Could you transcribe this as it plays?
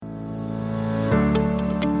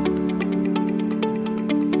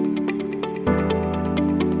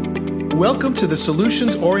Welcome to the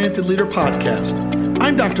Solutions Oriented Leader Podcast.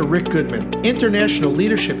 I'm Dr. Rick Goodman, international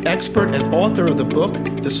leadership expert and author of the book,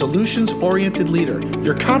 The Solutions Oriented Leader,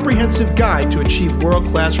 your comprehensive guide to achieve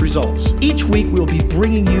world-class results. Each week, we'll be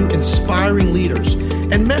bringing you inspiring leaders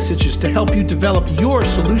and messages to help you develop your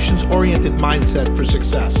solutions-oriented mindset for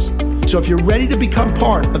success. So if you're ready to become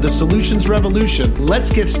part of the solutions revolution,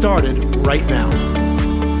 let's get started right now.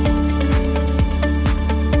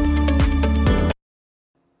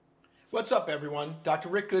 What's up, everyone? Dr.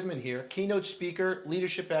 Rick Goodman here, keynote speaker,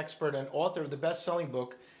 leadership expert, and author of the best-selling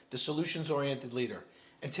book, The Solutions-Oriented Leader.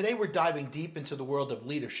 And today we're diving deep into the world of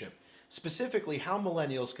leadership, specifically how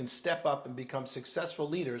millennials can step up and become successful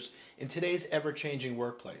leaders in today's ever-changing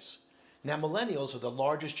workplace. Now, millennials are the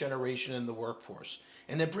largest generation in the workforce,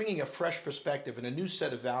 and they're bringing a fresh perspective and a new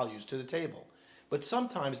set of values to the table. But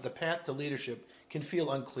sometimes the path to leadership can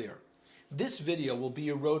feel unclear. This video will be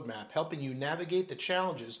your roadmap, helping you navigate the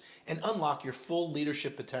challenges and unlock your full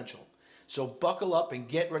leadership potential. So buckle up and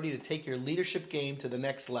get ready to take your leadership game to the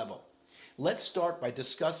next level. Let's start by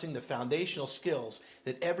discussing the foundational skills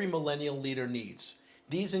that every millennial leader needs.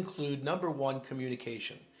 These include, number one,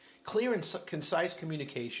 communication. Clear and concise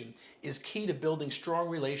communication is key to building strong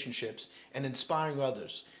relationships and inspiring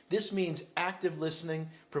others. This means active listening,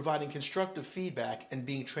 providing constructive feedback, and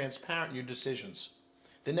being transparent in your decisions.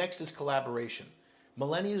 The next is collaboration.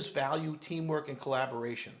 Millennials value teamwork and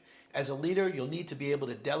collaboration. As a leader, you'll need to be able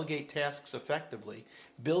to delegate tasks effectively,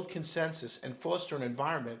 build consensus, and foster an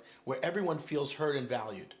environment where everyone feels heard and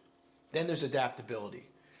valued. Then there's adaptability.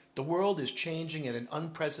 The world is changing at an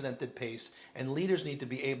unprecedented pace, and leaders need to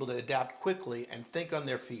be able to adapt quickly and think on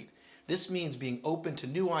their feet. This means being open to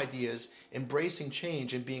new ideas, embracing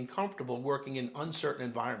change, and being comfortable working in uncertain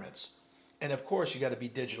environments. And of course, you got to be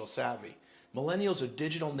digital savvy. Millennials are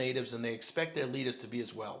digital natives, and they expect their leaders to be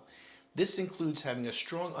as well. This includes having a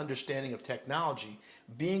strong understanding of technology,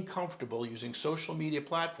 being comfortable using social media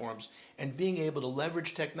platforms, and being able to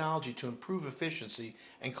leverage technology to improve efficiency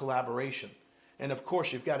and collaboration. And of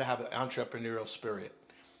course, you've got to have an entrepreneurial spirit.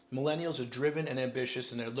 Millennials are driven and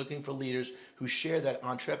ambitious, and they're looking for leaders who share that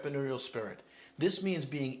entrepreneurial spirit. This means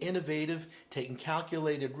being innovative, taking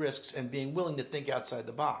calculated risks, and being willing to think outside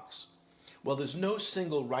the box. While there's no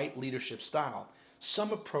single right leadership style,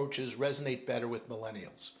 some approaches resonate better with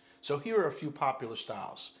millennials. So here are a few popular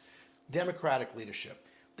styles. Democratic leadership.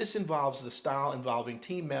 This involves the style involving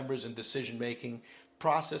team members and decision-making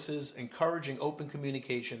processes, encouraging open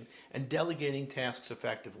communication, and delegating tasks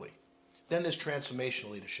effectively. Then there's transformational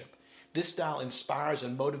leadership. This style inspires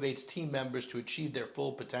and motivates team members to achieve their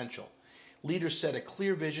full potential. Leaders set a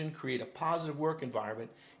clear vision, create a positive work environment,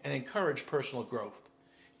 and encourage personal growth.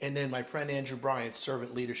 And then my friend Andrew Bryant's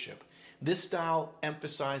servant leadership. This style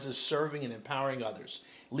emphasizes serving and empowering others.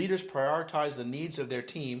 Leaders prioritize the needs of their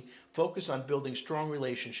team, focus on building strong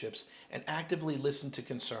relationships, and actively listen to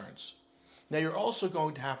concerns. Now, you're also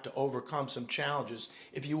going to have to overcome some challenges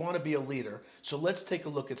if you want to be a leader, so let's take a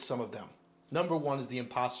look at some of them. Number one is the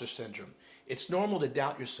imposter syndrome. It's normal to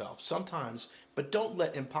doubt yourself sometimes, but don't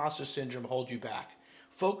let imposter syndrome hold you back.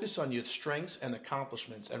 Focus on your strengths and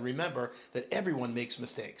accomplishments, and remember that everyone makes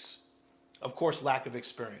mistakes. Of course, lack of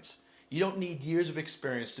experience. You don't need years of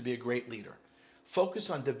experience to be a great leader. Focus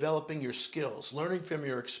on developing your skills, learning from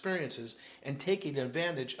your experiences, and taking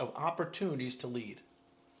advantage of opportunities to lead.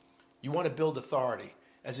 You want to build authority.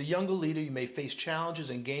 As a younger leader, you may face challenges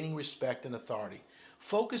in gaining respect and authority.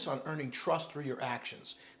 Focus on earning trust through your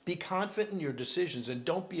actions. Be confident in your decisions, and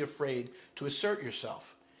don't be afraid to assert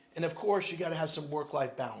yourself. And of course, you got to have some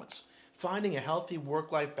work-life balance. Finding a healthy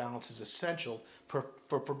work-life balance is essential for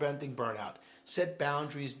preventing burnout. Set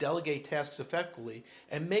boundaries, delegate tasks effectively,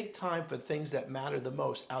 and make time for things that matter the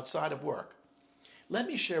most outside of work. Let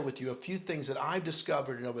me share with you a few things that I've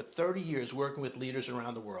discovered in over 30 years working with leaders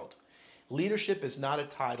around the world. Leadership is not a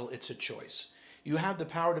title, it's a choice. You have the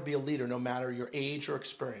power to be a leader no matter your age or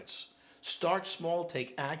experience. Start small,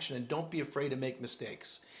 take action, and don't be afraid to make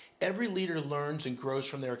mistakes. Every leader learns and grows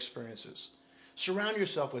from their experiences. Surround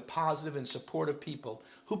yourself with positive and supportive people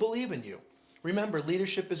who believe in you. Remember,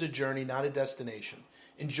 leadership is a journey, not a destination.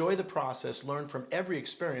 Enjoy the process, learn from every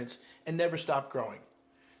experience, and never stop growing.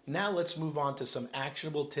 Now let's move on to some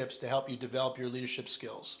actionable tips to help you develop your leadership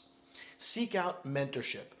skills. Seek out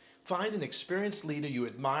mentorship. Find an experienced leader you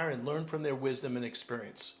admire and learn from their wisdom and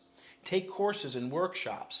experience. Take courses and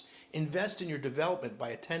workshops. Invest in your development by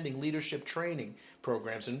attending leadership training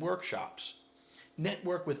programs and workshops.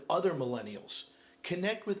 Network with other millennials.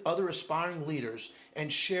 Connect with other aspiring leaders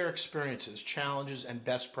and share experiences, challenges, and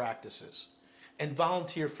best practices. And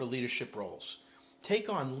volunteer for leadership roles. Take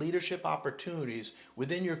on leadership opportunities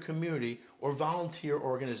within your community or volunteer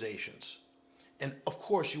organizations. And of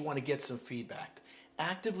course, you want to get some feedback.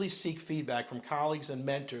 Actively seek feedback from colleagues and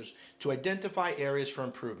mentors to identify areas for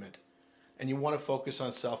improvement. And you want to focus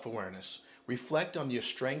on self-awareness. Reflect on your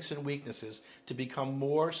strengths and weaknesses to become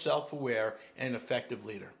more self-aware and an effective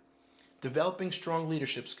leader. Developing strong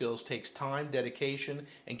leadership skills takes time, dedication,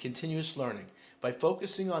 and continuous learning. By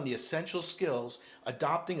focusing on the essential skills,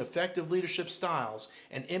 adopting effective leadership styles,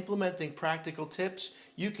 and implementing practical tips,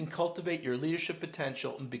 you can cultivate your leadership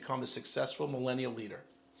potential and become a successful millennial leader.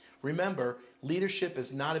 Remember, leadership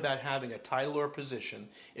is not about having a title or a position.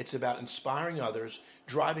 It's about inspiring others,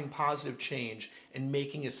 driving positive change, and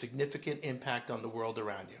making a significant impact on the world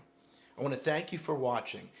around you. I want to thank you for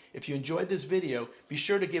watching. If you enjoyed this video, be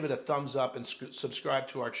sure to give it a thumbs up and subscribe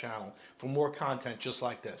to our channel for more content just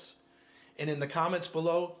like this. And in the comments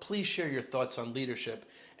below, please share your thoughts on leadership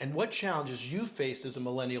and what challenges you faced as a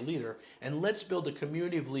millennial leader, and let's build a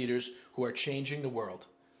community of leaders who are changing the world.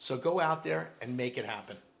 So go out there and make it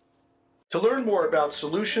happen. To learn more about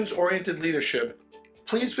solutions-oriented leadership,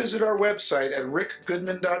 please visit our website at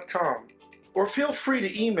rickgoodman.com, or feel free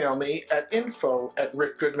to email me at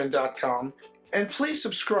info@rickgoodman.com, and please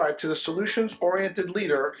subscribe to the Solutions-Oriented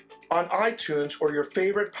Leader on iTunes or your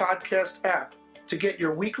favorite podcast app to get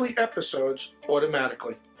your weekly episodes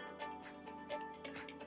automatically.